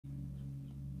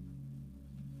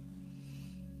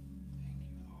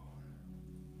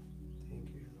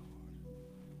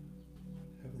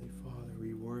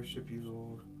worship you,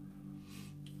 Lord.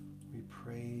 We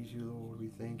praise you, Lord. We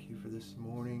thank you for this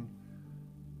morning.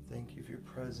 Thank you for your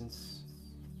presence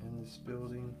in this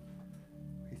building.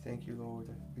 We thank you, Lord,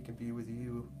 that we can be with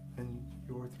you in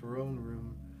your throne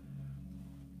room.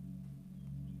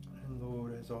 And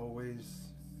Lord, as always,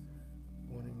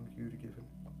 wanting you to give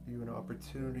you an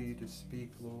opportunity to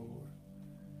speak, Lord.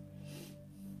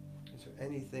 Is there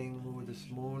anything, Lord, this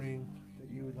morning that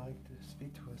you would like to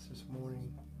speak to us this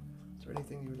morning? Is there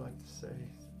anything you would like to say?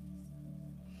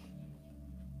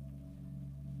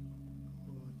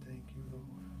 Lord, thank you, Lord.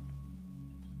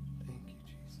 Thank you,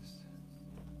 Jesus.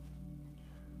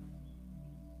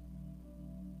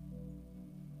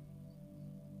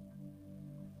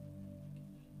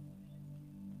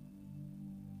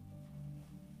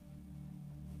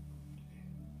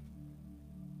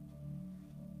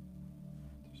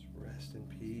 Just rest in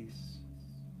peace.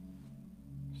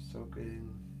 Soak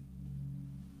in.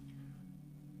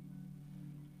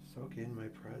 Soak in my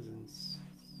presence.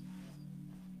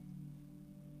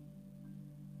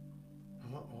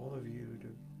 I want all of you to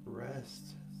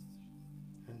rest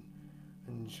and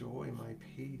enjoy my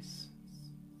peace.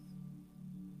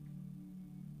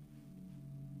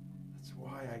 That's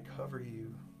why I cover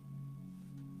you,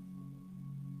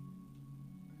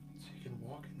 so you can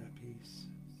walk in that peace.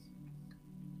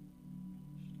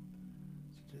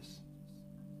 So just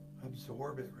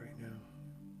absorb it right now.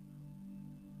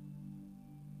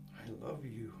 I love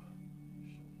you.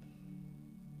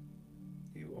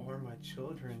 You are my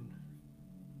children.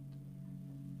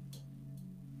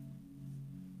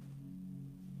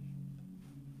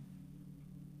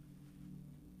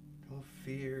 Don't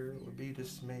fear or be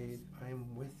dismayed. I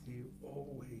am with you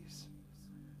always.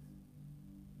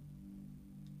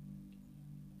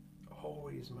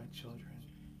 Always, my children.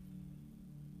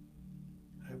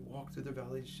 I walk through the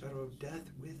valley shadow of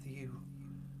death with you.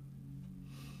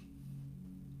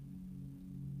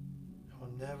 I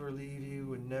will never leave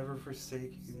you and never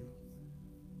forsake you.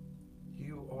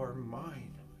 You are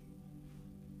mine.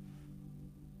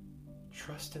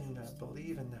 Trust in that.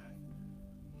 Believe in that.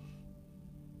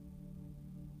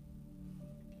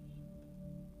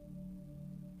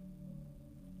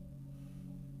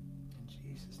 In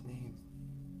Jesus' name.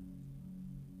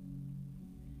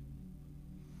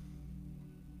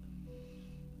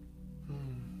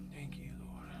 Thank you,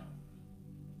 Lord.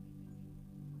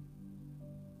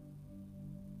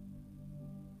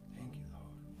 Thank you,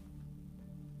 Lord.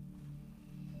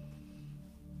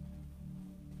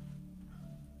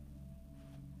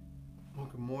 Well,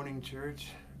 good morning, church.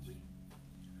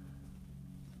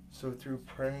 So through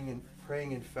praying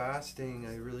and fasting,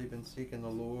 I've really been seeking the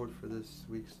Lord for this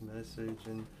week's message,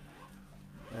 and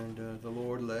the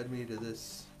Lord led me to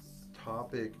this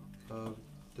topic of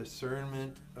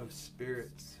discernment of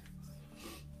spirits,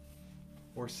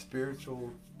 or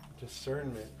spiritual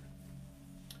discernment.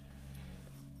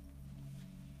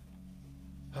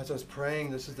 As I was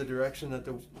praying, this is the direction that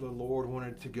the Lord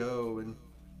wanted to go,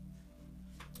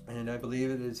 and I believe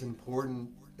it is important.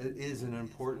 It is an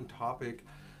important topic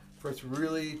for us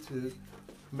really to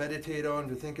meditate on,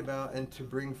 to think about, and to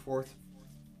bring forth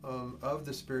of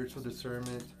the spiritual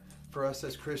discernment for us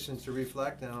as Christians to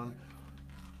reflect on.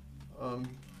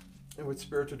 And with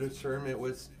spiritual discernment,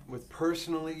 with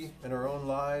personally in our own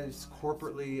lives,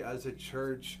 corporately as a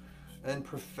church, and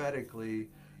prophetically,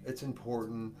 it's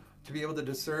important to be able to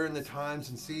discern the times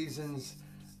and seasons,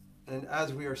 and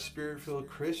as we are spirit-filled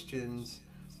Christians,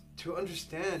 to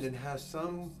understand and have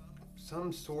some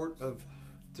sort of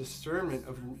discernment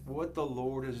of what the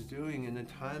Lord is doing in the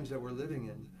times that we're living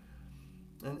in.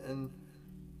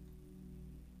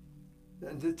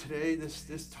 And today,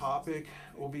 this topic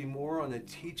will be more on the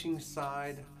teaching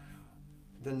side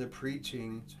than the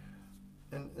preaching.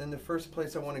 And the first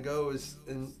place I want to go is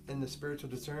in the spiritual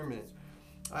discernment.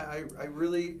 I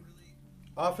really,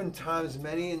 oftentimes,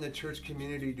 many in the church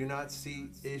community do not see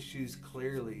issues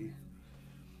clearly,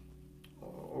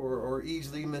 or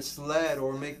easily misled,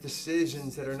 or make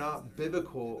decisions that are not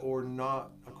biblical or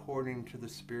not according to the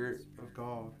Spirit of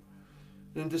God.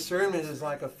 And discernment is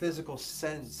like a physical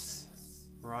sense,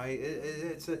 right?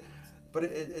 It's a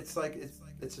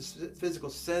physical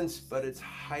sense, but it's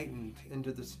heightened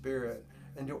into the Spirit,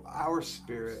 into our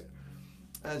spirit,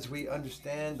 as we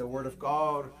understand the Word of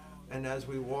God and as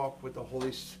we walk with the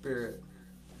Holy Spirit.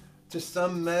 To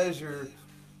some measure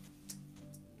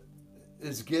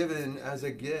is given as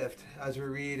a gift, as we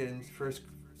read in 1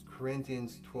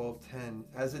 Corinthians 12:10,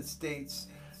 as it states,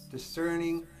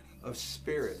 discerning of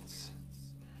spirits.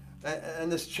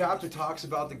 And this chapter talks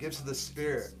about the gifts of the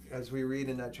Spirit, as we read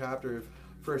in that chapter of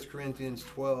 1 Corinthians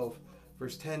 12,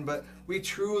 Verse 10, but we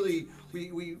truly,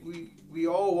 we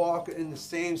all walk in the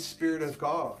same Spirit of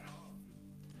God.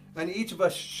 And each of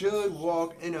us should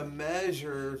walk in a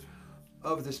measure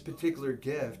of this particular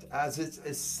gift, as it's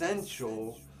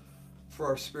essential for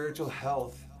our spiritual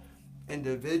health,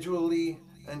 individually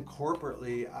and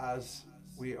corporately, as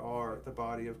we are the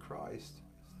body of Christ.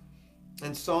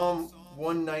 And Psalm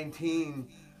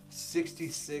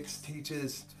 119:66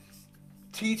 teaches,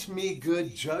 teach me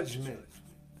good judgment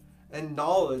and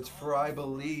knowledge, for I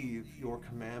believe your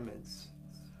commandments.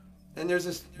 And there's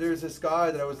this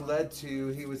guy that I was led to.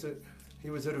 He was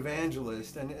an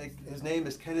evangelist, and his name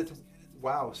is Kenneth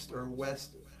West.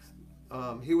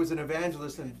 He was an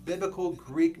evangelist in biblical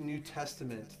Greek New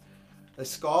Testament, a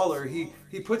scholar. He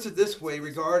puts it this way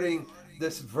regarding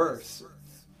this verse,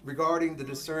 regarding the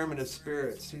discernment of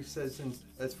spirits. He says,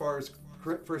 as far as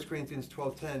 1 Corinthians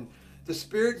 12:10, the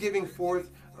Spirit giving forth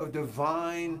of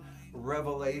divine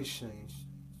revelation,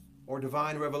 or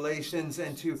divine revelations,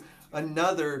 and to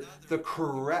another the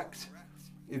correct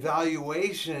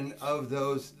evaluation of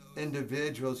those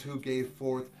individuals who gave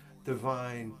forth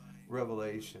divine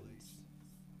revelations.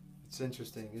 It's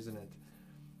interesting, isn't it?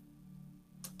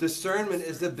 Discernment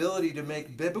is the ability to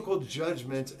make biblical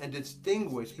judgments and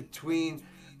distinguish between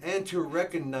and to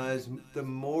recognize the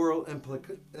moral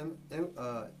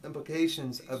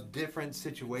implications of different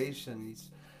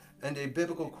situations and a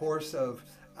biblical course of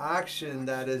action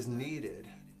that is needed.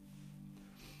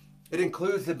 It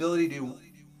includes the ability to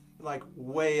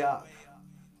weigh up,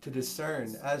 to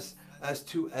discern, as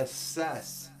to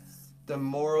assess the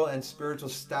moral and spiritual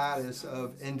status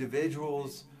of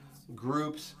individuals,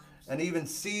 groups, and even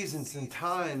seasons and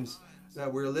times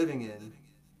that we're living in.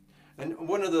 And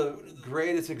one of the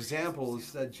greatest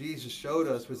examples that Jesus showed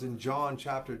us was in John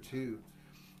chapter 2.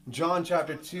 John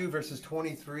chapter 2, verses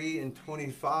 23 and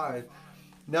 25.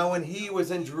 Now when he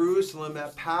was in Jerusalem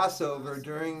at Passover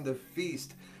during the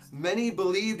feast, many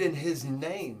believed in his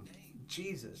name,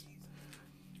 Jesus,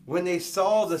 when they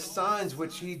saw the signs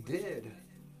which he did.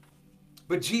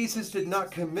 But Jesus did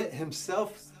not commit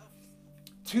himself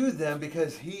to them,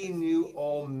 because he knew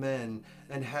all men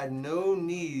and had no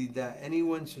need that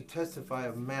anyone should testify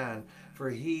of man, for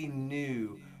he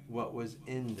knew what was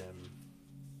in them.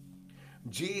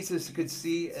 Jesus could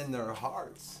see in their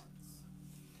hearts.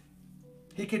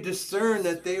 He could discern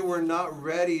that they were not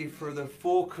ready for the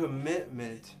full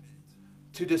commitment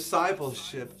to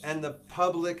discipleship and the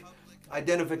public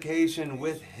identification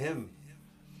with him.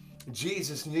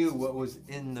 Jesus knew what was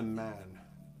in the man.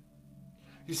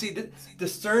 You see,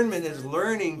 discernment is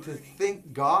learning to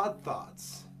think God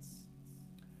thoughts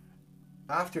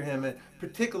after him, and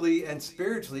particularly and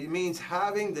spiritually. It means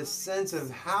having the sense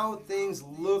of how things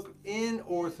look in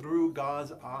or through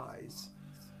God's eyes,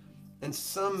 in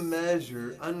some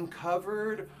measure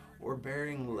uncovered or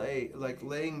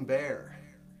laying bare.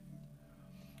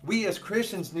 We as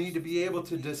Christians need to be able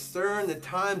to discern the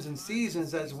times and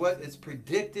seasons as what is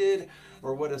predicted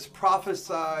or what is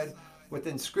prophesied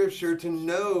within Scripture, to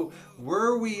know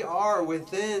where we are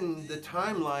within the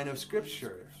timeline of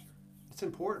Scripture. It's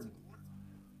important.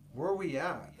 Where are we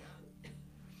at?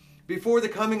 Before the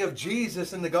coming of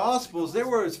Jesus in the Gospels, there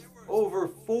was over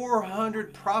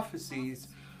 400 prophecies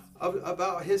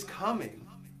about his coming.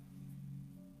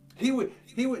 He would,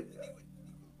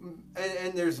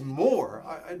 and there's more.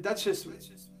 That's just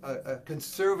a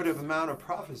conservative amount of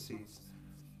prophecies.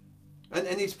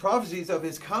 And these prophecies of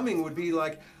his coming would be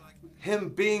like him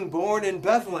being born in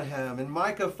Bethlehem, in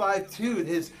Micah 5:2,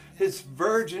 his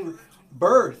virgin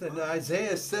birth, in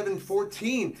Isaiah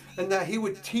 7:14, and that he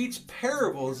would teach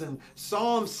parables in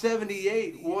Psalm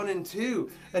 78:1 and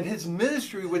 2, and his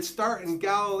ministry would start in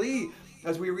Galilee,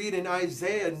 as we read in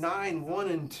Isaiah 9:1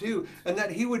 and 2, and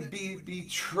that he would be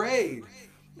betrayed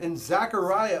in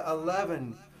Zechariah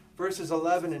 11, verses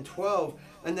 11 and 12,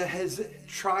 and that his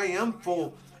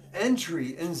triumphal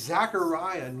entry in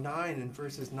Zechariah 9 and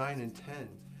verses 9 and 10.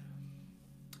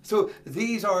 So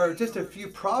these are just a few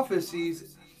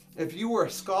prophecies. If you were a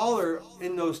scholar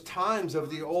in those times of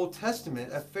the Old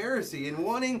Testament, a Pharisee, and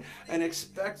wanting and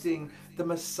expecting the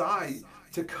Messiah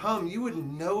to come, you would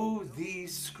know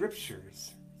these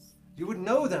scriptures. You would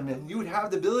know them, and you would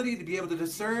have the ability to be able to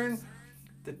discern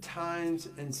the times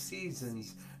and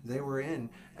seasons they were in,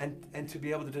 and to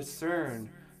be able to discern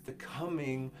the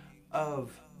coming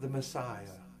of the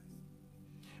Messiah.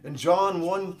 In John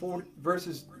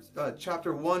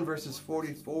chapter 1, verses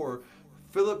 44,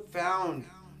 Philip found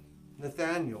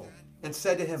Nathanael and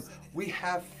said to him, "We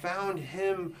have found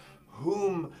him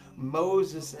whom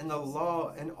Moses and the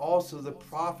law and also the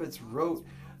prophets wrote,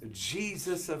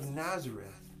 Jesus of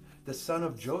Nazareth, the son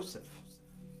of Joseph."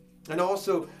 And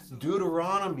also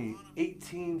Deuteronomy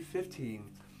 18:15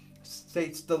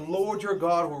 states, "The Lord your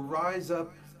God will rise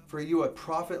up for you a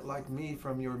prophet like me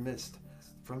from your midst,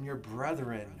 from your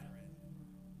brethren,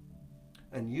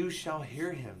 and you shall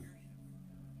hear him."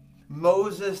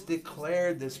 Moses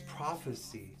declared this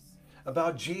prophecy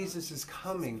about Jesus'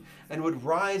 coming and would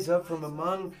rise up from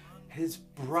among his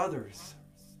brothers.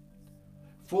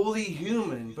 Fully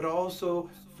human, but also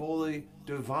fully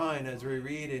divine, as we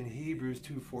read in Hebrews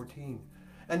 2:14.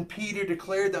 And Peter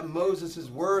declared that Moses'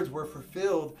 words were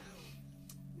fulfilled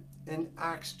in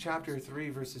Acts chapter 3,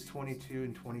 verses 22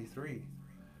 and 23.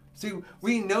 See,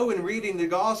 we know in reading the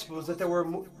Gospels that there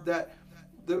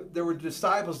were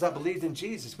disciples that believed in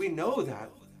Jesus. We know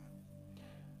that.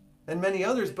 And many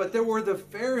others, but there were the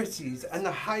Pharisees and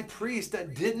the high priest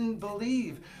that didn't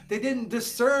believe. They didn't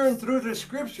discern through the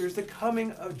scriptures the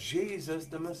coming of Jesus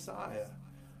the Messiah.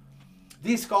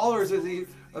 These scholars knew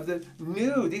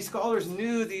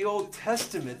the Old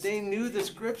Testament. They knew the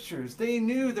scriptures. They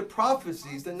knew the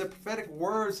prophecies and the prophetic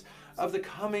words of the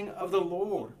coming of the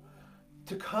Lord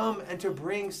to come and to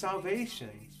bring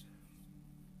salvation.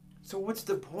 So what's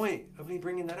the point of me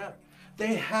bringing that up?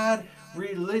 They had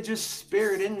religious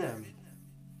spirit in them.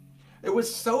 It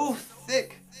was so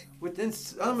thick within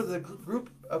some of the group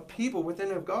of people within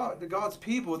God's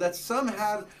people that some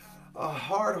had a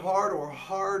hard heart or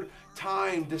hard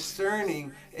time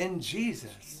discerning in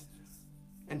Jesus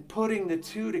and putting the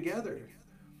two together.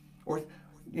 Or,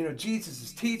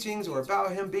 Jesus' teachings or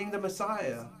about him being the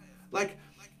Messiah. Like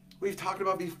we've talked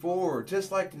about before,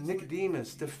 just like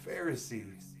Nicodemus, the Pharisee.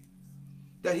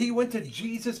 That he went to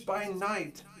Jesus by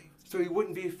night so he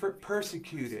wouldn't be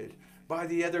persecuted by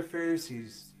the other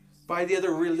Pharisees, by the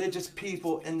other religious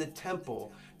people in the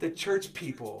temple, the church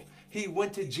people. He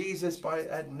went to Jesus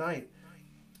at night.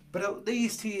 But at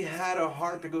least he had a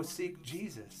heart to go seek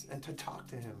Jesus and to talk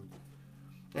to him.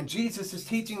 And Jesus is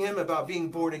teaching him about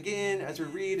being born again, as we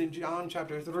read in John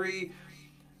chapter 3.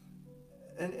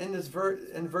 And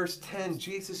in verse 10,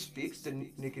 Jesus speaks to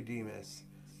Nicodemus.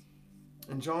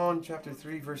 In John chapter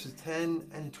 3, verses 10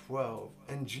 and 12,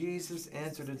 "And Jesus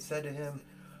answered and said to him,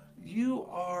 You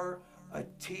are a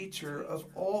teacher of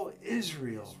all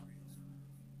Israel,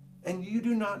 and you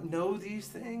do not know these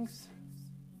things?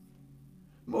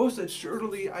 Most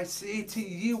assuredly I say to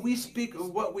you, we speak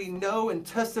of what we know and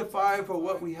testify for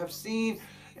what we have seen,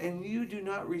 and you do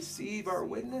not receive our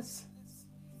witness.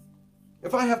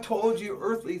 If I have told you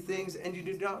earthly things and you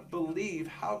do not believe,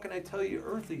 how can I tell you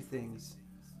heavenly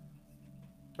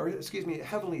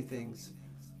things?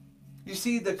 You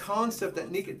see, the concept that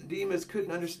Nicodemus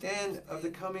couldn't understand of the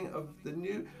coming of the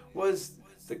new was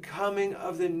the coming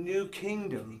of the new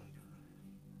kingdom.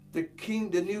 The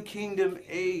new kingdom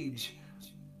age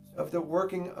of the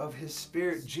working of his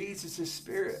Spirit, Jesus'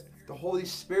 Spirit, the Holy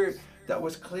Spirit that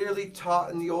was clearly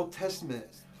taught in the Old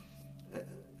Testament.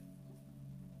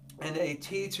 And a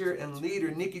teacher and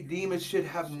leader, Nicodemus, should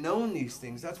have known these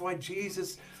things. That's why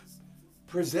Jesus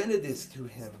presented this to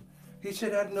him. He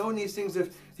should have known these things.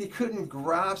 If he couldn't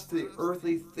grasp the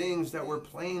earthly things that were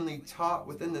plainly taught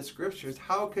within the scriptures,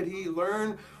 how could he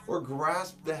learn or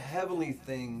grasp the heavenly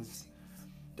things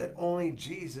that only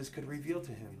Jesus could reveal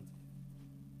to him?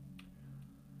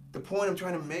 The point I'm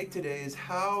trying to make today is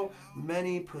how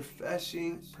many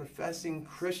professing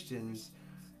Christians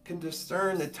can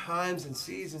discern the times and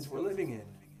seasons we're living in.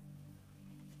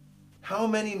 How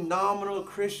many nominal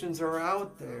Christians are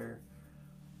out there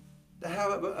that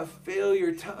have a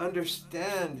failure to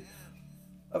understand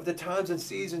of the times and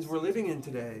seasons we're living in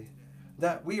today?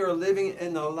 That we are living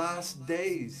in the last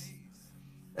days.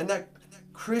 And that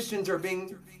Christians are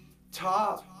being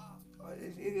taught.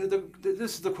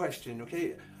 This is the question,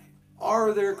 okay?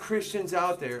 Are there Christians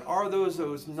out there? Are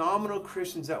those nominal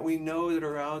Christians that we know that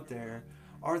are out there,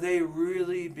 are they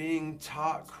really being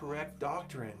taught correct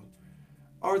doctrine?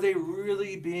 Are they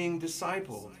really being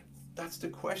discipled? That's the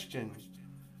question.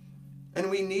 And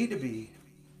we need to be.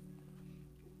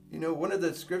 One of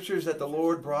the scriptures that the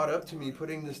Lord brought up to me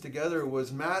putting this together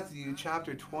was Matthew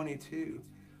chapter 22.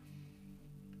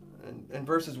 And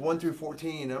verses 1 through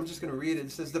 14. I'm just going to read it.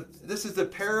 It says, this is the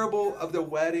parable of the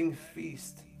wedding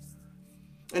feast.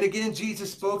 And again,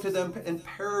 Jesus spoke to them in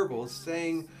parables,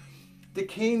 saying, the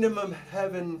kingdom of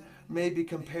heaven may be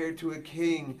compared to a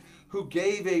king who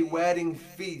gave a wedding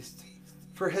feast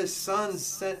for his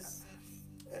sons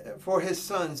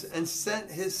and sent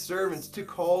his servants to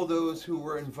call those who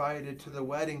were invited to the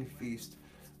wedding feast,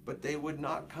 but they would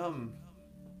not come.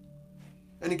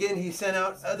 And again, he sent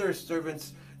out other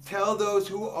servants, tell those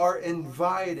who are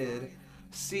invited,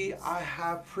 see, I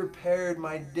have prepared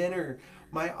my dinner,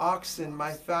 my oxen,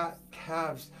 my fat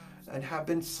calves, and have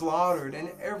been slaughtered, and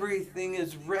everything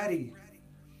is ready.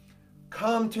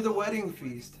 Come to the wedding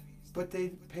feast." But they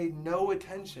paid no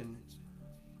attention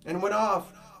and went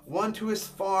off, one to his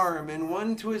farm and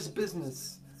one to his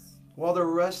business, while the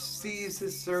rest seized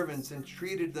his servants and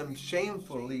treated them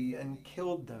shamefully and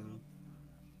killed them.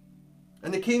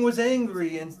 And the king was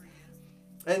angry, and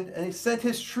he sent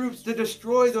his troops to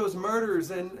destroy those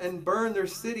murderers and burn their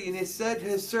city. And he said to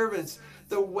his servants,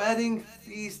 "The wedding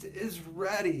feast is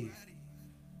ready,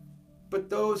 but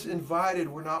those invited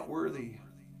were not worthy.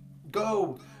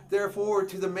 Go, therefore,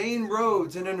 to the main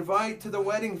roads and invite to the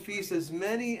wedding feast as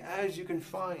many as you can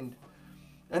find."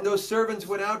 And those servants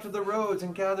went out to the roads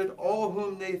and gathered all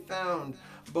whom they found,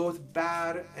 both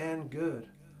bad and good.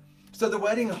 So the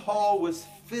wedding hall was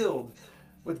filled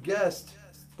with guests.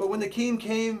 But when the king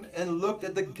came and looked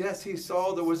at the guests, he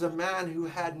saw there was a man who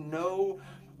had no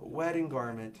wedding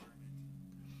garment.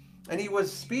 And he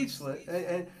was speechless.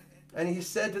 And he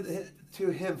said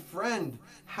to him, "Friend,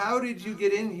 how did you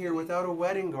get in here without a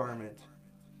wedding garment?"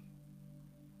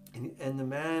 And the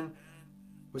man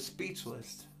was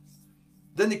speechless.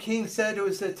 Then the king said to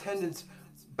his attendants,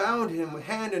 "Bound him with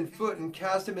hand and foot and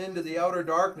cast him into the outer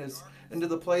darkness, into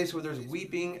the place where there's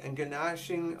weeping and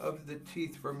gnashing of the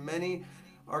teeth, for many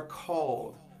are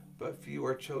called, but few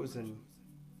are chosen."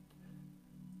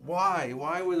 Why?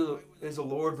 Is the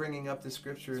Lord bringing up the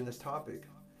scripture in this topic?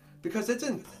 Because it's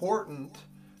important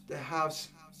to have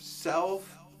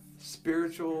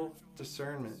spiritual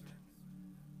discernment,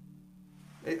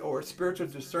 or spiritual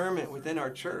discernment within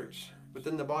our church,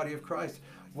 within the body of Christ.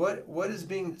 What is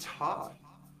being taught?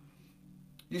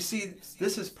 You see,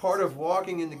 this is part of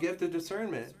walking in the gift of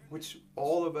discernment, which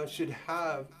all of us should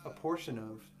have a portion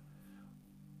of.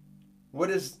 What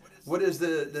is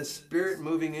the Spirit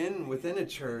moving in within a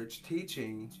church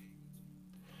teaching?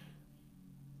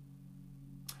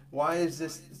 Why is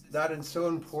that so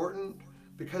important?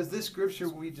 Because this scripture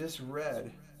we just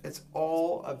read, it's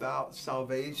all about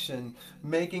salvation,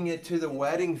 making it to the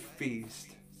wedding feast.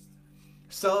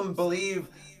 Some believe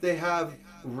they have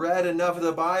read enough of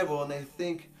the Bible and they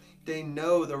think they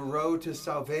know the road to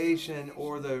salvation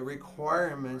or the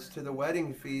requirements to the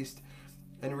wedding feast,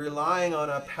 and relying on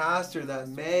a pastor that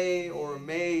may or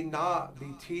may not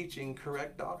be teaching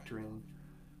correct doctrine.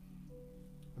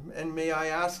 And may I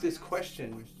ask this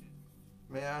question?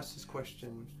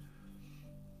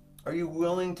 Are you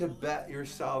willing to bet your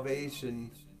salvation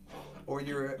or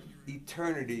your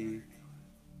eternity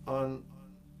on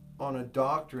a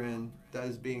doctrine that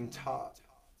is being taught?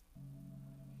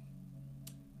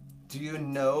 Do you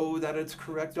know that it's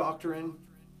correct doctrine?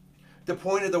 The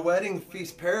point of the wedding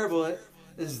feast parable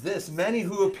is this: many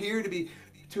who appear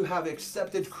to have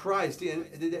accepted Christ,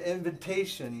 the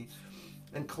invitation,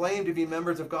 and claim to be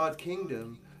members of God's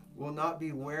kingdom, will not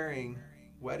be wearing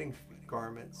wedding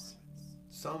garments.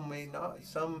 Some may not.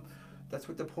 That's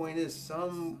what the point is.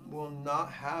 Some will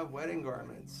not have wedding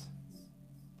garments,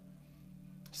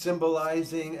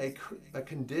 symbolizing a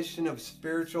condition of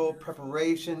spiritual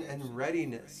preparation and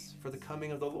readiness for the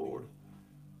coming of the Lord.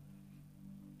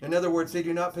 In other words, they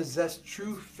do not possess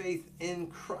true faith in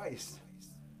Christ.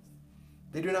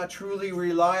 They do not truly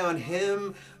rely on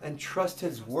Him and trust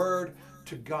His word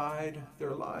to guide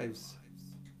their lives.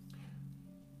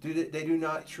 They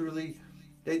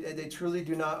truly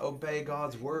do not obey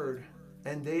God's word,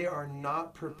 and they are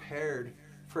not prepared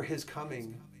for His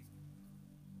coming.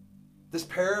 This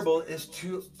parable is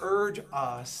to urge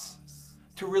us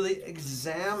to really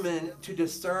examine, to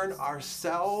discern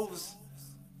ourselves,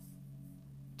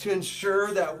 to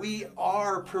ensure that we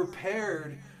are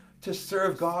prepared to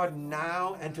serve God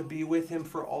now and to be with Him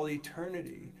for all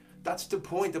eternity. That's the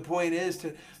point. The point is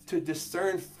to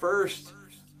discern first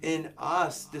in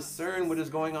us, discern what is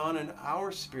going on in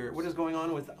our spirit, what is going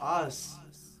on with us.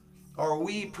 Are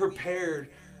we prepared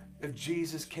if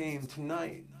Jesus came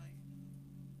tonight?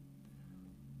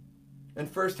 In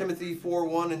 1 Timothy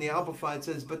 4:1 in the Amplified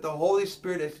says, "But the Holy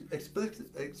Spirit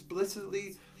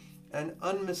explicitly and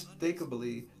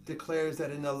unmistakably declares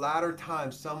that in the latter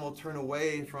times some will turn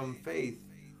away from faith,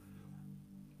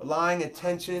 allowing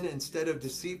attention instead of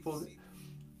deceitful,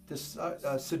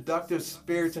 seductive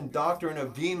spirits and doctrine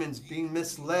of demons, being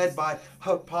misled by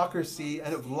hypocrisy,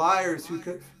 and of liars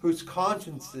whose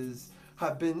consciences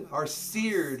are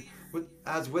seared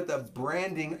as with a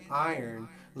branding iron,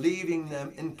 leaving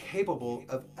them incapable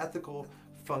of ethical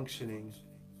functioning."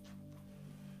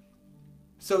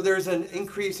 So there's an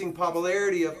increasing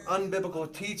popularity of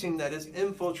unbiblical teaching that has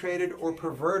infiltrated or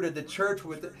perverted the church,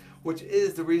 which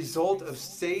is the result of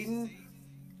Satan,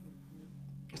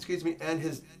 and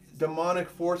his demonic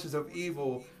forces of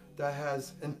evil that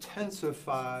has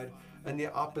intensified and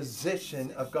the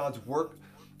opposition of God's work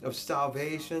of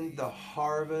salvation, the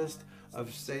harvest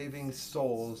of saving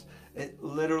souls. It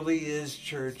literally is,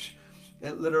 church.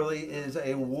 It literally is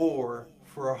a war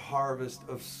for a harvest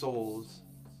of souls.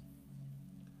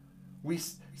 We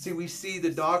see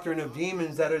the doctrine of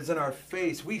demons that is in our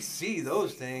face. We see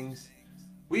those things.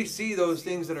 We see those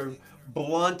things that are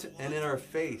blunt and in our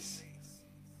face.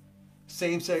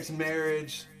 Same-sex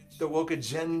marriage, the woke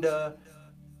agenda,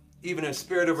 even a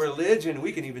spirit of religion,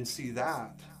 we can even see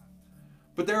that.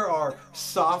 But there are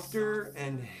softer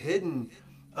and hidden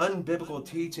unbiblical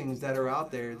teachings that are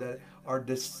out there that are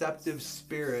deceptive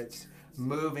spirits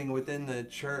moving within the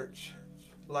church,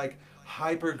 like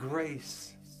hyper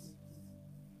grace,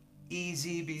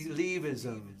 easy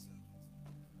believism,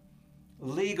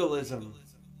 legalism,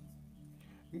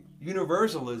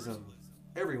 universalism.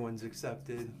 Everyone's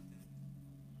accepted.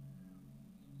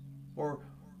 Or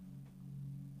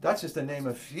that's just to name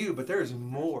a few, but there's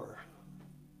more.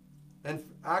 And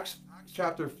Acts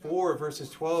chapter 4, verses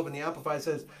 12 in the Amplified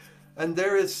says, "And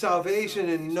there is salvation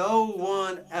in no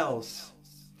one else,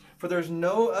 for there's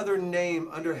no other name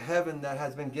under heaven that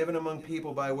has been given among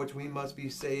people by which we must be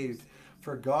saved.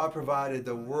 For God provided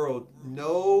the world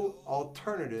no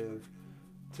alternative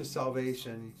to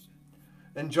salvation."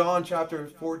 And John chapter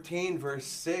 14, verse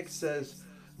 6 says,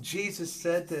 Jesus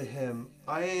said to him,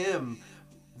 "I am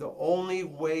the only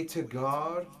way to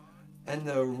God and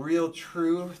the real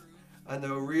truth and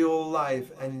the real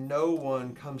life, and no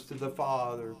one comes to the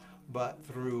Father but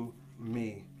through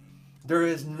me." There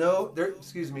is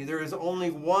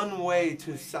only one way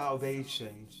to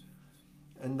salvation,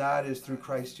 and that is through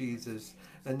Christ Jesus.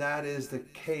 And that is the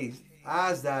case.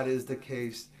 As that is the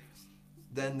case,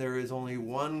 then there is only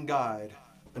one guide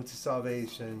unto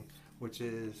salvation, which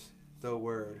is the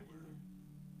Word.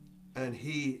 And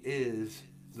He is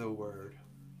the Word,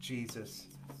 Jesus.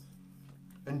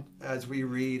 And as we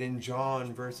read in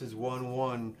John verses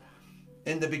 1:1,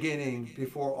 "In the beginning,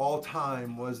 before all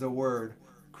time, was the Word,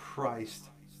 Christ.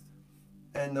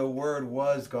 And the Word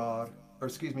was God,"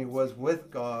 was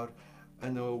with God,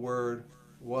 and the Word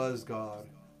was God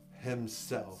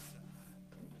Himself.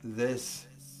 This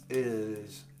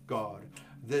is God.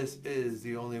 This is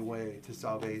the only way to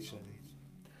salvation.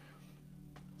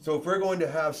 So if we're going to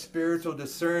have spiritual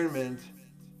discernment,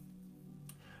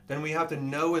 then we have to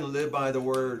know and live by the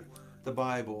Word, the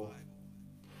Bible.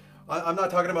 I'm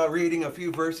not talking about reading a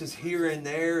few verses here and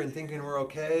there and thinking we're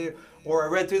okay, or I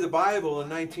read through the Bible in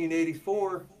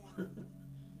 1984.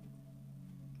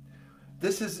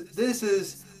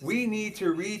 We need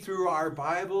to read through our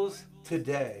Bibles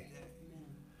today.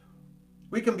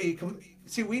 We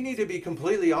need to be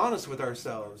completely honest with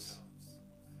ourselves.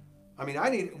 I mean,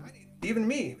 even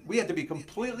me, we have to be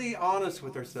completely honest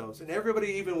with ourselves, and everybody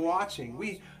even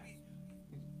watching.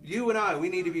 You and I, we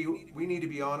need to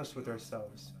be honest with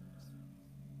ourselves.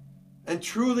 And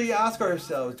truly ask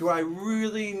ourselves, do I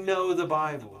really know the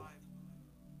Bible?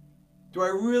 Do I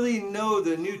really know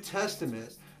the New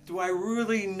Testament? Do I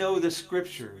really know the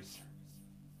Scriptures?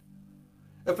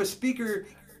 If a speaker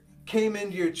came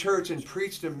into your church and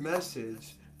preached a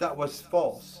message that was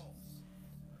false,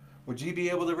 would you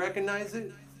be able to recognize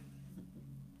it?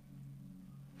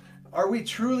 Are we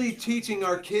truly teaching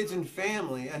our kids and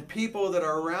family and people that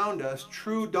are around us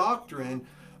true doctrine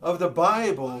of the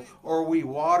Bible, or are we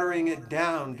watering it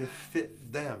down to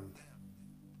fit them?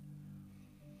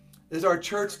 Is our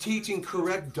church teaching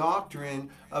correct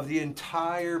doctrine of the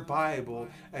entire Bible,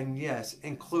 and yes,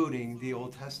 including the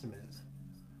Old Testament?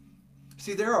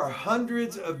 See, there are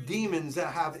hundreds of demons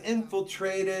that have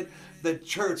infiltrated the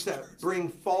church that bring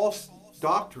false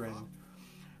doctrine,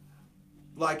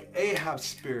 like Ahab's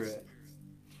spirit,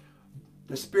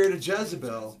 the spirit of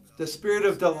Jezebel, the spirit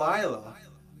of Delilah,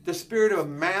 the spirit of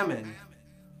Mammon,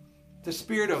 the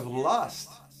spirit of lust,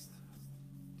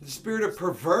 the spirit of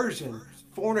perversion,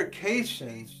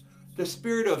 fornication, the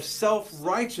spirit of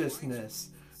self-righteousness,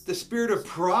 the spirit of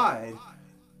pride,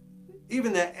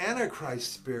 even the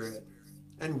Antichrist spirit,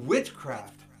 and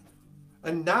witchcraft.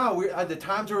 And now, at the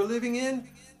times we're living in,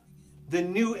 the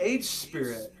New Age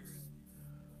spirit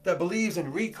that believes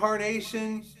in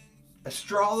reincarnation,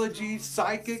 astrology,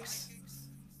 psychics,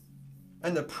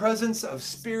 and the presence of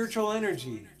spiritual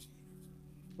energy,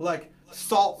 like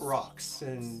salt rocks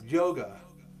and yoga.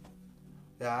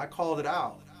 Yeah, I called it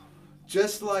out.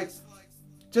 Just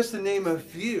to name a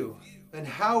few. And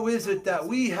how is it that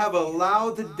we have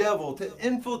allowed the devil to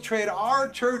infiltrate our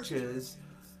churches,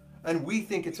 and we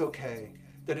think it's okay,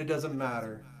 that it doesn't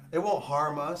matter, it won't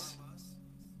harm us?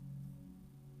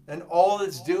 And all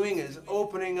it's doing is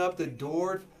opening up the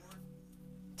door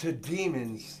to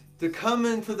demons to come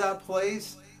into that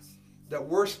place that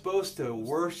we're supposed to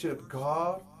worship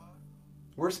God.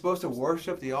 We're supposed to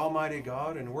worship the Almighty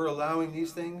God, and we're allowing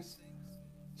these things.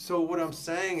 So what I'm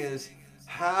saying is,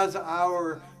 has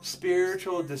our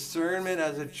spiritual discernment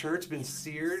as a church been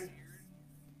seared?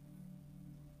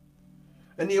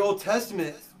 In the Old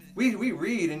Testament, we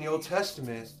read in the Old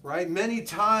Testament, right, many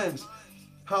times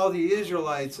how the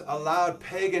Israelites allowed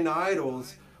pagan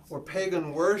idols or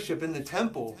pagan worship in the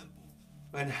temple.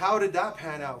 And how did that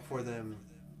pan out for them?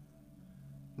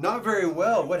 Not very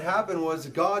well. What happened was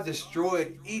God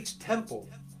destroyed each temple.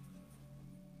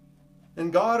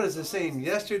 And God is the same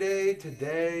yesterday,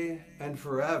 today, and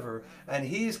forever. And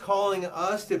He's calling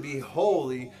us to be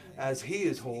holy as He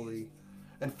is holy.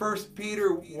 And 1 Peter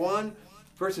 1,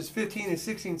 verses 15 and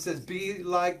 16 says, "Be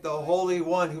like the Holy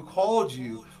One who called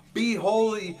you. Be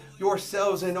holy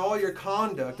yourselves in all your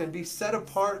conduct, and be set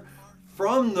apart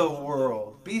from the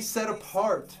world." Be set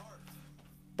apart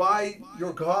by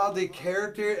your godly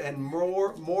character and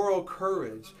moral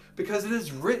courage. Because it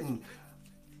is written,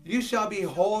 "You shall be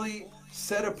holy,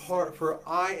 set apart, for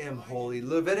I am holy."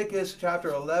 Leviticus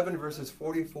chapter 11, verses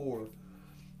 44.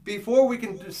 Before we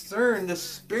can discern the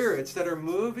spirits that are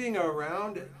moving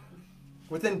around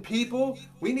within people,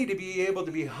 we need to be able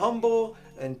to be humble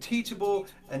and teachable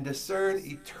and discern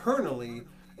eternally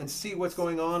and see what's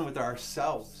going on with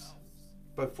ourselves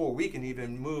before we can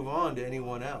even move on to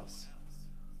anyone else.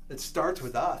 It starts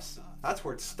with us. That's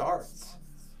where it starts.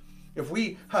 If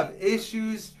we have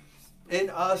issues in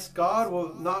us, God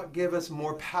will not give us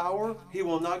more power. He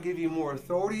will not give you more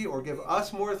authority or give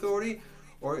us more authority,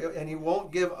 and He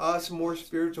won't give us more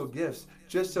spiritual gifts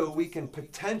just so we can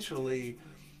potentially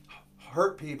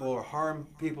hurt people or harm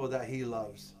people that He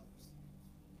loves.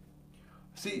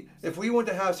 See, if we want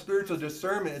to have spiritual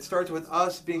discernment, it starts with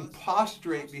us being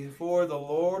prostrate before the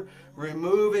Lord,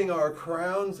 removing our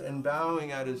crowns and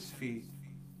bowing at His feet.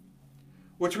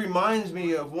 Which reminds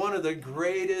me of one of the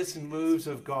greatest moves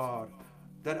of God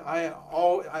that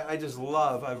I just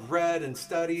love. I've read and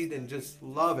studied and just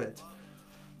love it.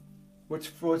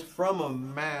 Which was from a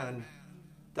man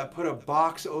that put a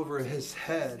box over his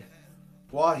head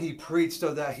while he preached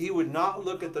so that he would not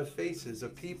look at the faces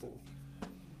of people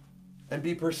and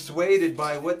be persuaded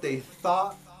by what they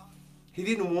thought. He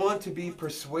didn't want to be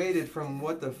persuaded from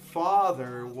what the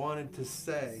Father wanted to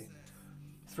say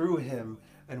through him.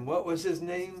 And what was his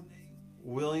name?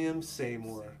 William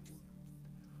Seymour.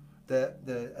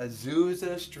 The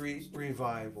Azusa Street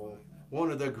Revival,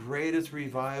 one of the greatest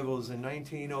revivals in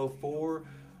 1904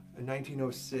 and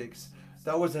 1906.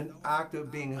 That was an act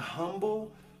of being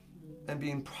humble and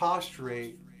being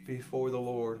prostrate before the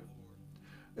Lord.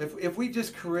 If we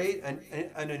just create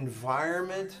an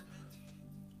environment,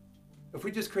 if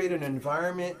we just create an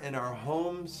environment in our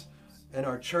homes, in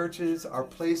our churches, our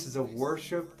places of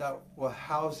worship that will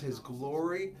house His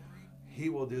glory, He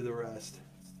will do the rest.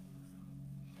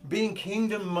 Being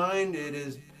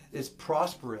kingdom-minded is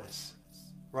prosperous,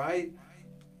 right?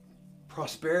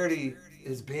 Prosperity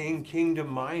is being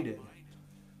kingdom-minded.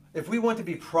 If we want to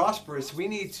be prosperous, we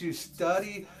need to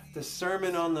study the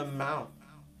Sermon on the Mount.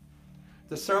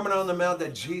 The Sermon on the Mount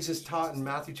that Jesus taught in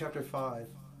Matthew chapter 5.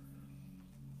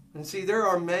 And see, there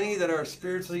are many that are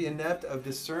spiritually inept of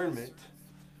discernment,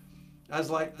 as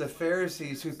like the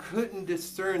Pharisees who couldn't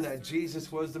discern that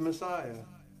Jesus was the Messiah.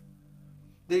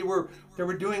 They were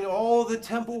doing all the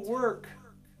temple work.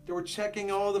 They were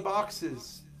checking all the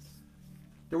boxes.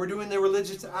 They were doing their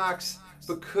religious acts,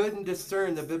 but couldn't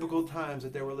discern the biblical times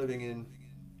that they were living in.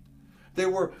 They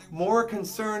were more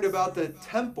concerned about the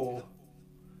temple,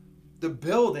 the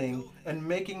building, and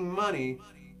making money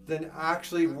than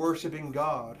actually worshiping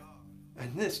God.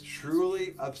 And this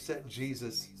truly upset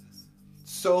Jesus.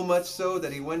 So much so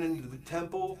that He went into the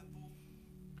temple,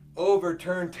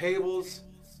 overturned tables,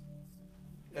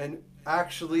 and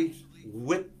actually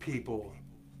whipped people.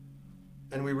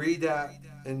 And we read that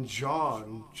in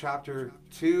John chapter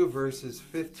 2, verses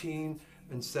 15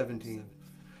 and 17.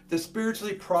 The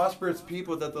spiritually prosperous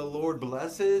people that the Lord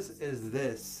blesses is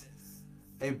this: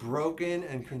 a broken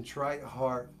and contrite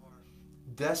heart,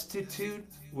 destitute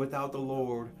without the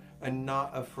Lord, and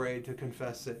not afraid to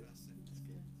confess it.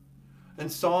 And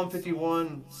Psalm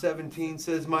 51:17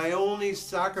 says, "My only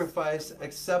sacrifice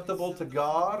acceptable to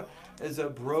God is a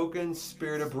broken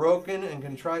spirit, a broken and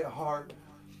contrite heart,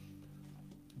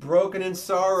 broken in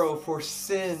sorrow for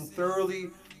sin,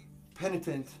 thoroughly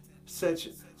penitent. Such,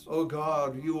 O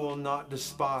God, you will not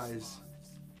despise."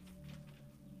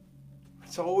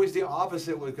 It's always the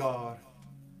opposite with God.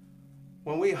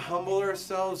 When we humble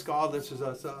ourselves, God lifts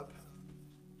us up.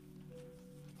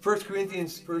 1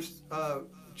 Corinthians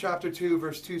chapter 2,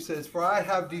 verse 2 says, "For I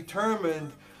have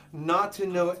determined not to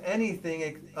know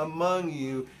anything among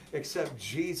you except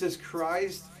Jesus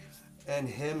Christ and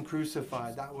him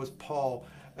crucified. That was Paul.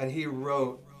 And he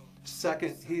wrote,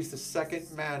 he's the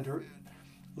second man to,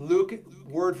 Luke,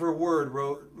 word for word,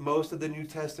 wrote most of the New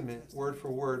Testament, word for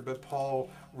word, but Paul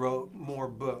wrote more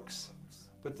books.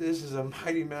 But this is a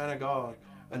mighty man of God,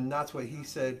 and that's what he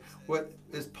said. What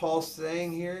is Paul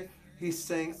saying here? He's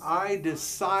saying, I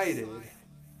decided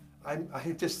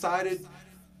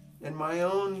in my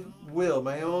own will,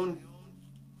 my own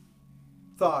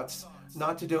thoughts,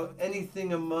 not to do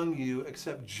anything among you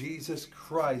except Jesus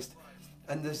Christ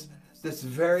and this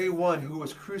very one who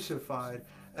was crucified.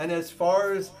 And as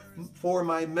far as for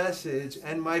my message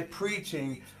and my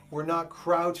preaching, we're not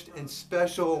crouched in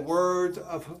special words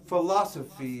of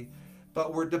philosophy,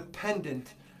 but we're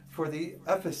dependent for the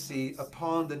efficacy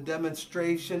upon the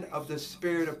demonstration of the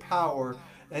Spirit of power,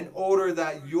 in order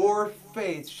that your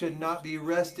faith should not be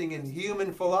resting in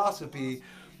human philosophy,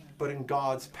 but in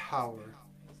God's power.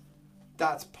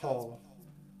 That's Paul.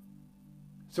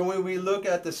 So when we look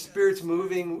at the spirits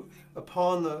moving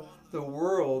upon the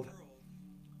world,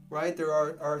 right, there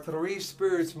are three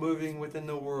spirits moving within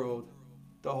the world.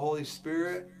 The Holy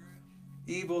Spirit,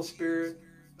 evil spirit,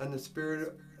 and the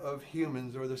spirit of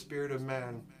humans, or the spirit of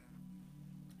man.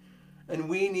 And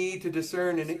we need to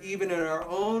discern, and even in our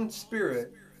own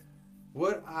spirit,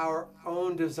 what our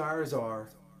own desires are.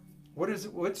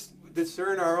 What's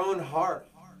discern our own heart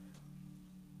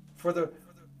for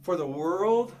the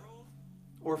world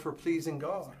or for pleasing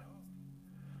God.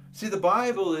 See, the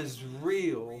Bible is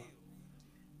real,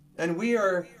 and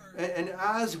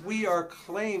as we are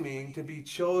claiming to be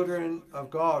children of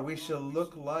God, we shall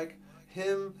look like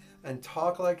him and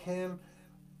talk like him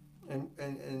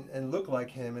and look like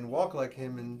him and walk like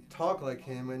him and talk like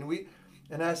him,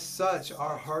 and as such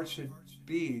our heart should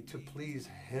be to please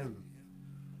him.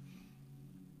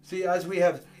 See, as we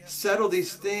have settled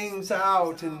these things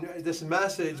out in this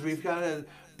message, we've kind of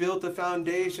built the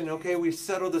foundation. Okay, we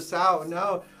settled this out.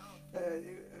 Now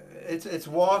it's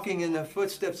walking in the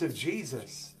footsteps of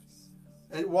Jesus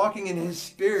and walking in his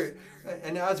spirit.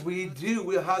 And as we do,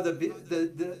 we'll have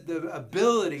the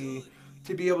ability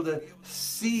to be able to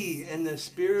see in the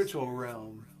spiritual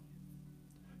realm,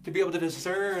 to be able to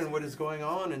discern what is going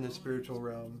on in the spiritual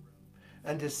realm,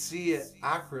 and to see it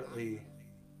accurately,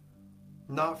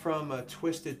 not from a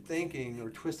twisted thinking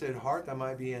or twisted heart that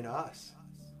might be in us.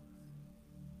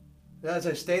 As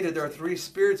I stated, there are three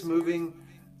spirits moving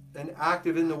and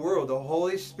active in the world: the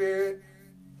Holy Spirit,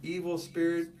 evil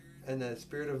spirit, and the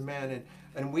spirit of man.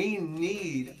 And we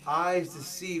need eyes to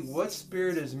see what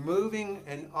spirit is moving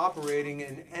and operating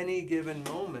in any given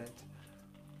moment.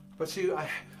 But see,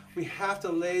 we have to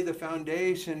lay the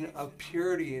foundation of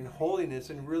purity and holiness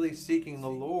and really seeking the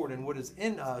Lord and what is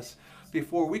in us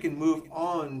before we can move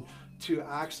on to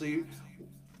actually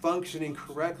functioning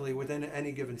correctly within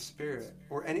any given spirit,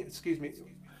 or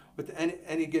with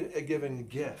any given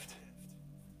gift,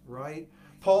 right?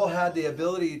 Paul had the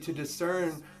ability to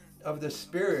discern of the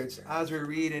spirits, as we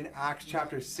read in Acts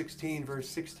chapter 16, verse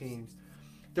 16.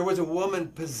 There was a woman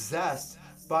possessed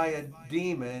by a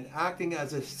demon, acting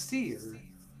as a seer,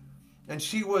 and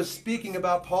she was speaking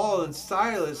about Paul and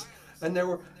Silas,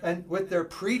 and with their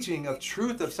preaching of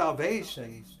truth of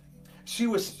salvation. She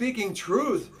was speaking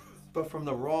truth, but from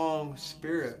the wrong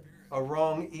spirit, a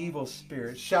wrong evil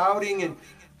spirit, shouting and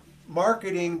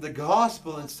marketing the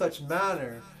gospel in such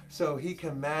manner. So he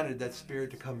commanded that spirit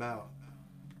to come out.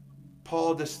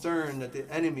 Paul discerned that the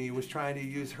enemy was trying to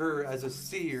use her as a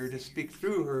seer to speak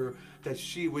through her, that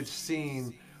she would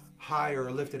seem higher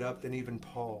or lifted up than even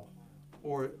Paul,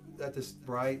 or that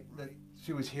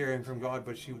she was hearing from God,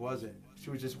 but she wasn't. She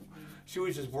was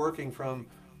just working from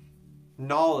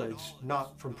knowledge,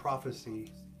 not from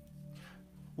prophecy.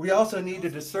 We also need to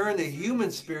discern the human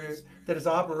spirit that is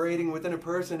operating within a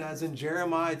person, as in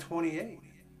Jeremiah 28.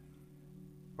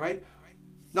 Right?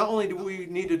 Not only do we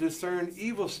need to discern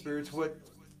evil spirits, what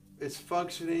is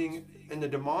functioning in the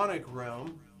demonic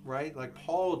realm, right? Like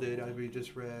Paul did, as we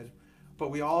just read.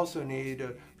 But we also need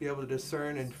to be able to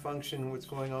discern and function what's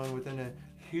going on within a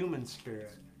human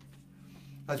spirit.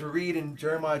 As we read in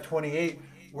Jeremiah 28,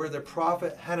 where the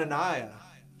prophet Hananiah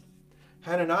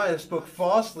spoke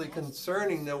falsely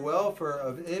concerning the welfare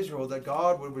of Israel, that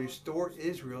God would restore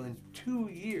Israel in 2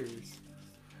 years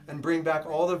and bring back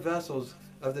all the vessels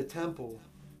of the temple.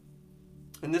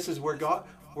 And this is where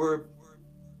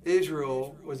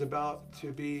Israel was about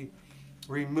to be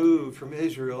removed from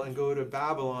Israel and go to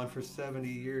Babylon for 70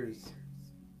 years.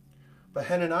 But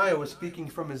Hananiah was speaking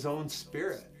from his own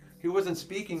spirit. He wasn't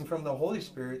speaking from the Holy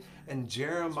Spirit, and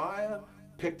Jeremiah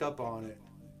picked up on it.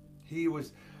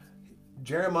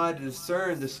 Jeremiah to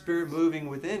discern the spirit moving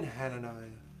within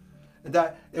Hananiah. And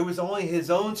that it was only his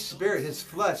own spirit, his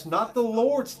flesh, not the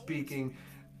Lord speaking,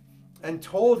 and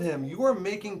told him, "You are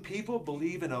making people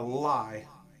believe in a lie."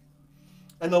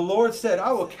 And the Lord said,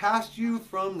 "I will cast you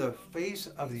from the face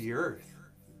of the earth."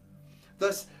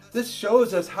 Thus, this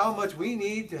shows us how much we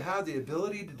need to have the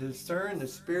ability to discern the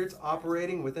spirits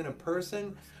operating within a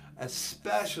person,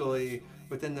 especially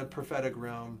within the prophetic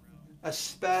realm,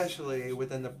 especially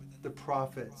within the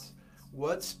prophets.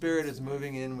 What spirit is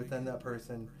moving in within that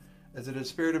person? Is it a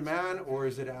spirit of man, or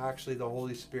is it actually the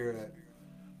Holy Spirit?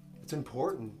 It's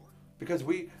important because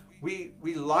we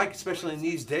like, especially in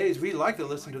these days, we like to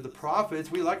listen to the prophets.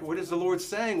 We like, what is the Lord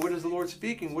saying? What is the Lord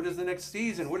speaking? What is the next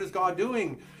season? What is God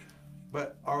doing?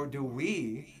 But do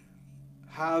we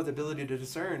have the ability to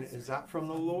discern? Is that from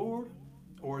the Lord,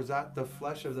 or is that the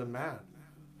flesh of the man?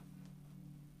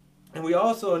 And we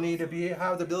also need to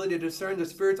have the ability to discern the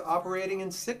spirits operating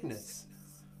in sickness.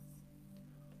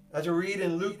 As we read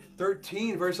in Luke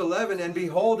 13, verse 11, "And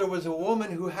behold, there was a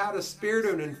woman who had a spirit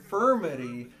of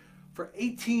infirmity for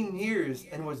 18 years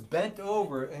and was bent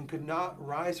over and could not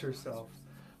rise herself.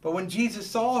 But when Jesus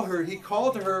saw her, he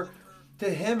called to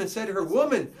him and said to her,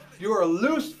 'Woman, you are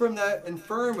loosed from that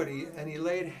infirmity.' And he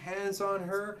laid hands on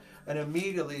her, and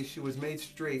immediately she was made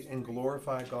straight and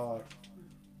glorified God."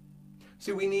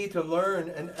 See, we need to learn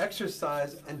and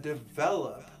exercise and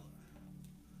develop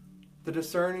the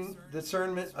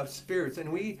discernment of spirits,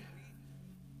 and we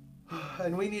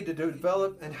need to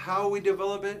develop, and how we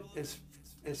develop it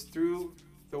is through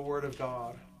the Word of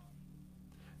God.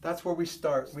 That's where we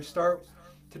start. We start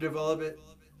to develop it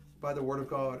by the Word of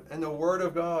God, and the Word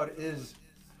of God is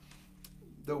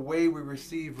the way we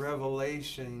receive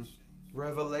revelation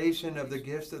of the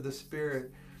gifts of the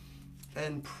Spirit,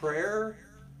 and prayer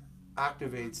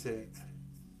activates it.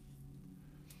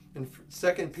 In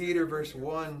 2 Peter verse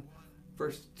 1,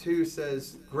 verse 2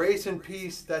 says, "Grace and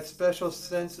peace, that special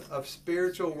sense of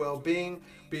spiritual well-being,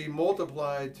 be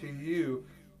multiplied to you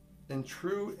in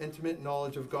true intimate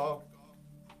knowledge of God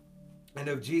and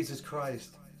of Jesus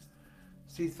Christ."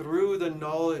 See, through the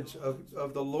knowledge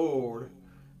of the Lord,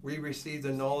 we receive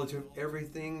the knowledge of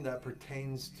everything that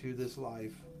pertains to this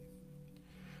life.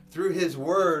 Through His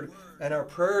Word and our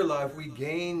prayer life, we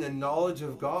gain the knowledge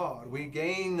of God. We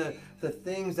gain the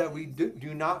things that we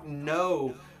do not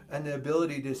know, and the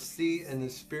ability to see in the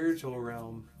spiritual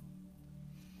realm.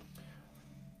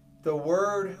 The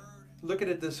Word, look at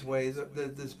it this way,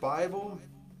 this Bible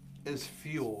is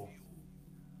fuel.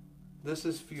 This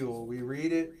is fuel. We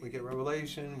read it, we get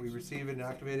revelation, we receive it and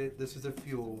activate it. This is a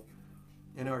fuel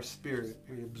in our spirit.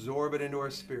 We absorb it into our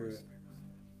spirit.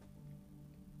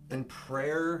 And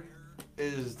prayer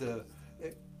is the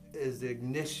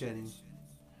ignition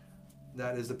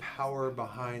that is the power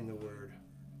behind the Word.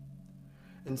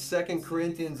 In 2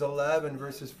 Corinthians 11,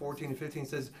 verses 14 and 15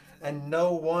 says, "And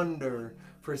no wonder,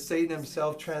 for Satan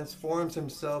himself transforms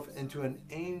himself into an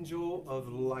angel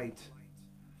of light.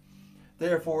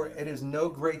 Therefore, it is no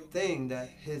great thing that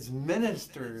his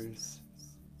ministers,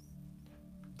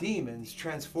 demons,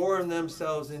 transform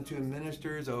themselves into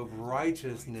ministers of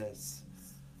righteousness,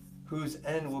 whose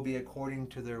end will be according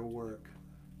to their work.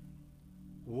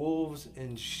 Wolves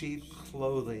in sheep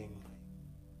clothing."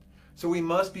 So we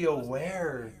must be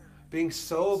aware, being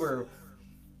sober,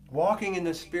 walking in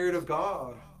the Spirit of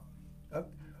God,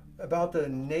 about the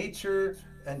nature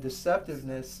and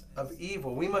deceptiveness of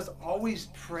evil. We must always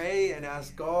pray and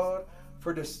ask God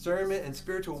for discernment and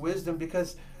spiritual wisdom,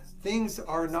 because things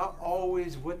are not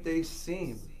always what they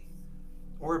seem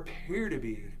or appear to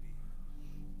be.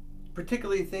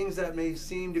 Particularly things that may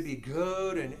seem to be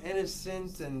good and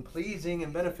innocent and pleasing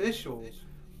and beneficial,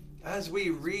 as we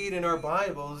read in our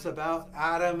Bibles about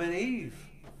Adam and Eve.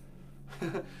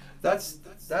 That's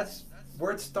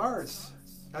where it starts,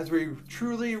 as we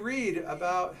truly read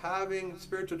about having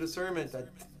spiritual discernment that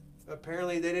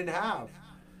apparently they didn't have.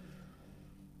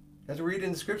 As we read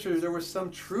in the scriptures, there was some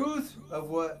truth of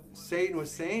what Satan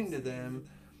was saying to them,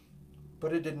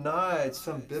 but it denied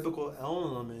some biblical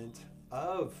element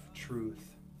of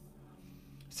truth.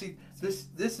 See, this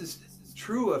is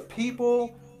true of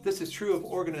people. This is true of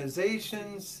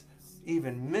organizations,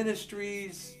 even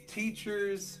ministries,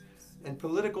 teachers, and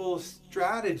political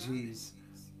strategies.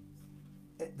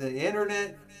 The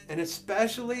internet, and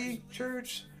especially,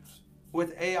 church,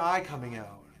 with AI coming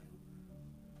out.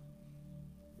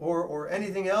 Or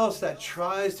anything else that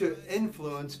tries to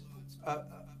influence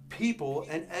people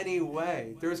in any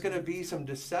way. There's going to be some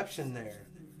deception there.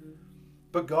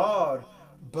 But God,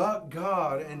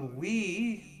 and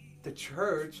we, the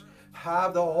church,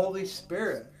 have the Holy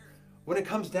Spirit. when it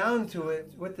comes down to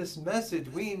it, with this message,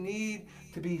 we need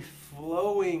to be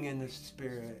flowing in the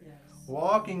Spirit,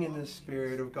 walking in the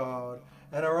Spirit of God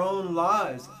and our own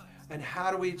lives. And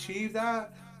how do we achieve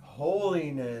that?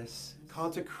 Holiness,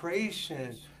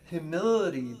 consecration,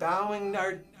 humility, bowing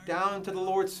down to the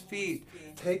Lord's feet,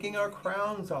 taking our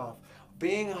crowns off,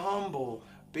 being humble,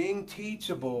 being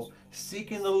teachable,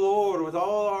 seeking the Lord with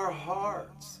all our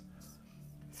hearts,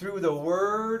 through the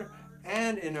Word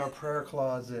and in our prayer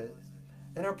closet,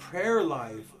 in our prayer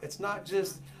life. It's not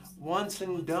just once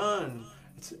and done.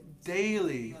 It's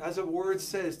daily. As the Word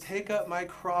says, take up my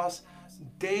cross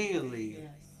daily.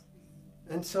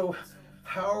 And so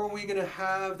how are we going to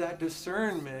have that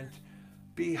discernment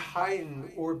be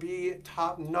heightened or be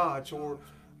top notch or,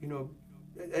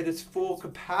 at its full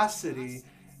capacity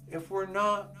if we're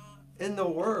not in the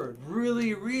Word,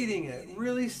 really reading it,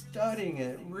 really studying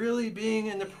it, really being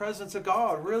in the presence of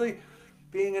God, really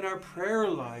being in our prayer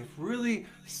life, really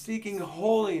seeking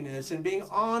holiness and being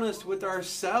honest with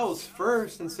ourselves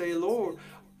first and say, Lord,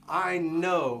 I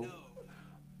know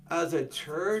as a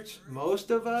church, most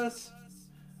of us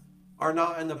are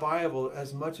not in the Bible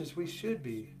as much as we should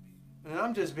be. And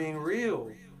I'm just being real.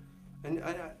 And,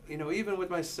 even with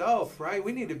myself, right?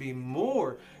 We need to be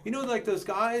more. Like those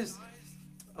guys,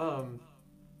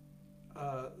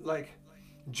 like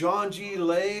John G.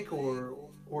 Lake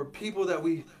or people that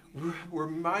were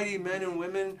mighty men and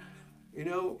women, in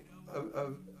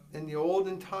the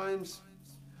olden times.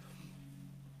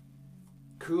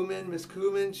 Miss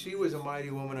Kuhlman, she was a mighty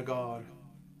woman of God.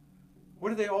 What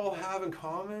did they all have in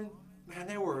common? Man,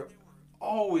 they were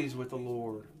always with the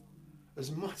Lord,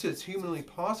 as much as humanly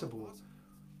possible.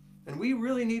 And we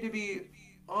really need to be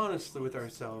honest with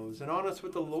ourselves and honest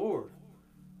with the Lord.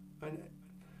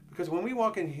 Because when we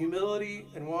walk in humility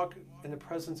and walk in the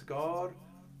presence of God,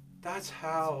 that's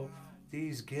how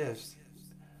these gifts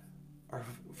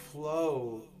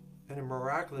flow in a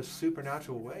miraculous,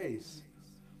 supernatural ways.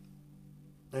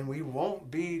 And we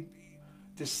won't be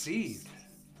deceived.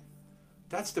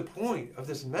 That's the point of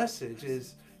this message,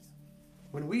 is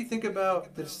when we think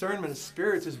about the discernment of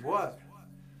spirits is what?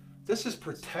 This is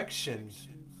protection.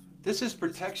 This is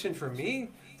protection for me.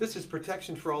 This is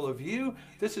protection for all of you.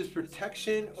 This is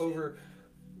protection over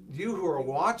you who are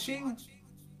watching.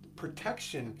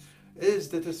 Protection is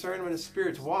the discernment of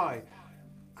spirits. Why?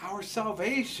 Our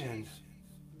salvation.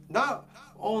 Not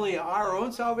only our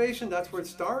own salvation, that's where it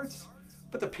starts,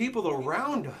 but the people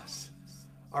around us,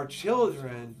 our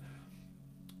children,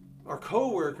 our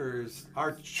co-workers,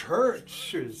 our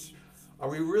churches. Are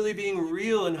we really being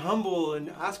real and humble and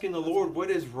asking the Lord what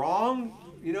is wrong?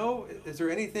 Is there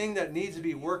anything that needs to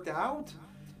be worked out?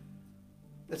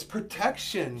 It's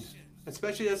protection,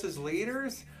 especially us as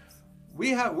leaders.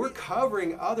 We're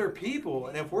covering other people,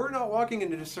 and if we're not walking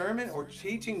into discernment or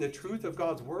teaching the truth of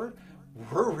God's word,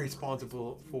 we're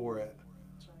responsible for it.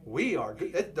 We are.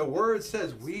 The word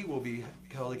says we will be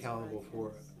held accountable for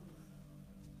it.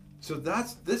 So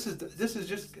this is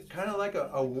just kind of like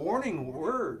a warning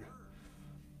word.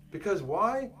 Because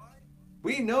why?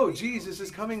 We know Jesus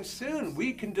is coming soon.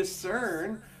 We can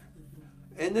discern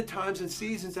in the times and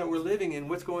seasons that we're living in,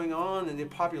 what's going on in the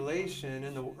population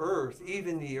and the earth.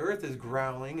 Even the earth is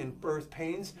growling and birth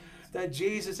pains, that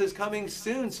Jesus is coming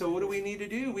soon. So what do we need to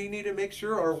do? We need to make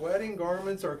sure our wedding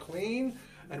garments are clean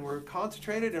and we're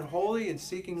concentrated and holy and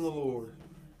seeking the Lord.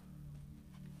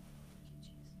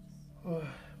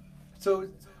 So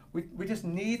we just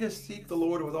need to seek the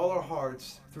Lord with all our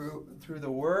hearts through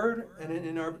the Word and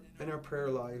in our prayer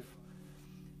life.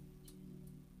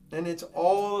 And it's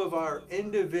all of our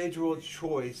individual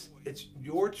choice. It's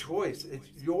your choice. It's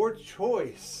your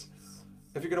choice.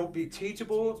 If you're going to be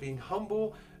teachable, being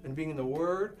humble, and being in the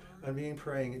Word and being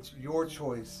praying, it's your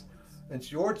choice.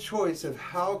 It's your choice of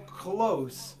how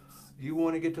close you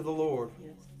want to get to the Lord.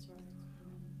 Yes, that's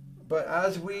right. But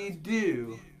as we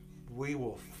do, we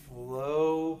will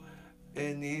flow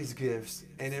in these gifts,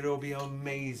 and it'll be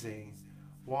amazing.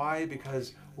 Why?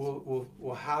 Because we'll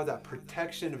have that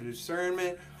protection of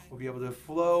discernment. We'll be able to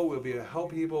flow. We'll be able to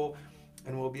help people,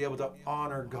 and we'll be able to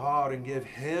honor God and give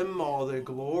Him all the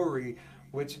glory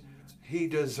which He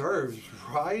deserves.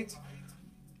 Right?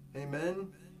 Amen.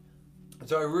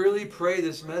 So I really pray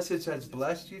this message has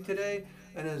blessed you today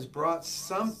and has brought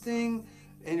something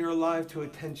in your life to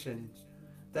attention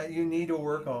that you need to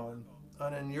work on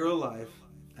in your life,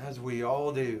 as we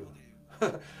all do.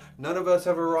 None of us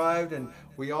have arrived, and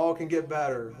we all can get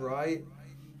better, right?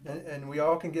 And we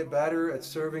all can get better at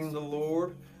serving the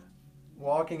Lord,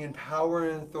 walking in power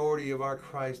and authority of our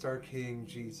Christ, our King,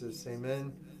 Jesus.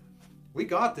 Amen. We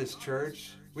got this,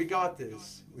 church. We got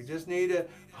this. We just need to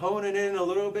hone it in a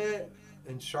little bit,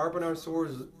 and sharpen our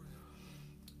swords.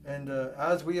 And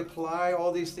as we apply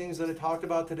all these things that I talked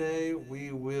about today,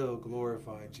 we will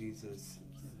glorify Jesus.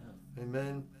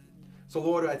 Amen. So,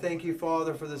 Lord, I thank you,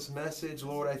 Father, for this message.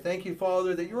 Lord, I thank you,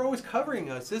 Father, that you're always covering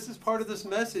us. This is part of this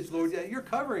message, Lord, that you're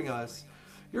covering us.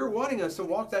 You're wanting us to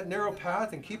walk that narrow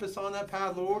path and keep us on that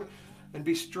path, Lord, and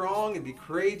be strong and be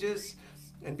courageous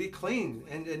and be clean.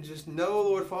 And just know,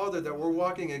 Lord, Father, that we're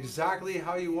walking exactly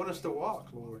how you want us to walk,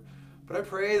 Lord. But I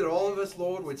pray that all of us,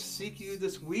 Lord, would seek you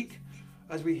this week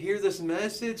as we hear this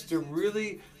message to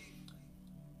really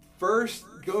first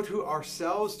go to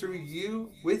ourselves through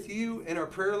you, with you in our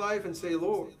prayer life and say,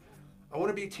 Lord, I want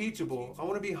to be teachable. I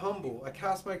want to be humble. I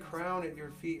cast my crown at your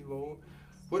feet, Lord.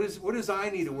 What does I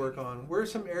need to work on? Where are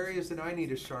some areas that I need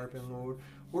to sharpen, Lord?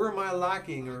 Where am I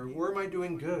lacking or where am I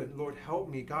doing good? Lord, help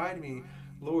me, guide me,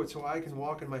 Lord, so I can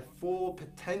walk in my full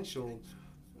potential.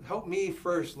 Help me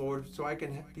first, Lord, so I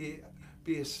can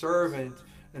be a servant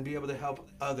and be able to help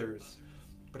others.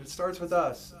 But it starts with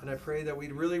us, and I pray that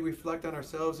we'd really reflect on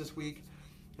ourselves this week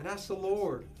and ask the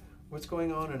Lord what's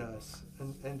going on in us,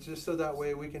 and just so that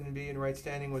way we can be in right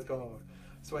standing with God.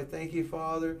 So I thank you,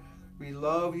 Father. We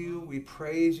love you, we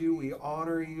praise you, we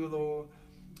honor you, Lord,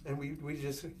 and we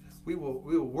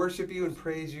will worship you and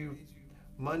praise you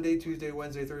Monday, Tuesday,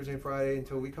 Wednesday, Thursday, and Friday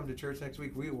until we come to church next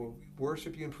week. We will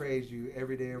worship you and praise you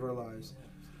every day of our lives.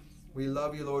 We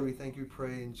love you, Lord. We thank you,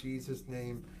 pray in Jesus'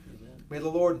 name. Amen. May the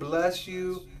Lord bless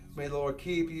you. May the Lord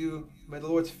keep you. May the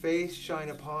Lord's face shine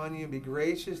upon you, be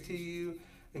gracious to you,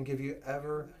 and give you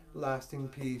everlasting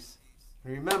peace.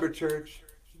 And remember, church,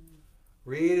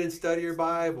 read and study your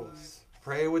Bibles.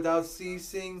 Pray without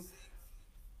ceasing.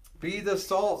 Be the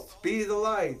salt. Be the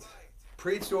light.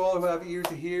 Preach to all who have ears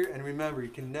to hear. And remember, you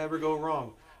can never go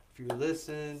wrong if you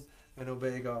listen and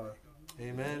obey God.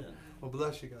 Amen. Well,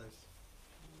 bless you guys.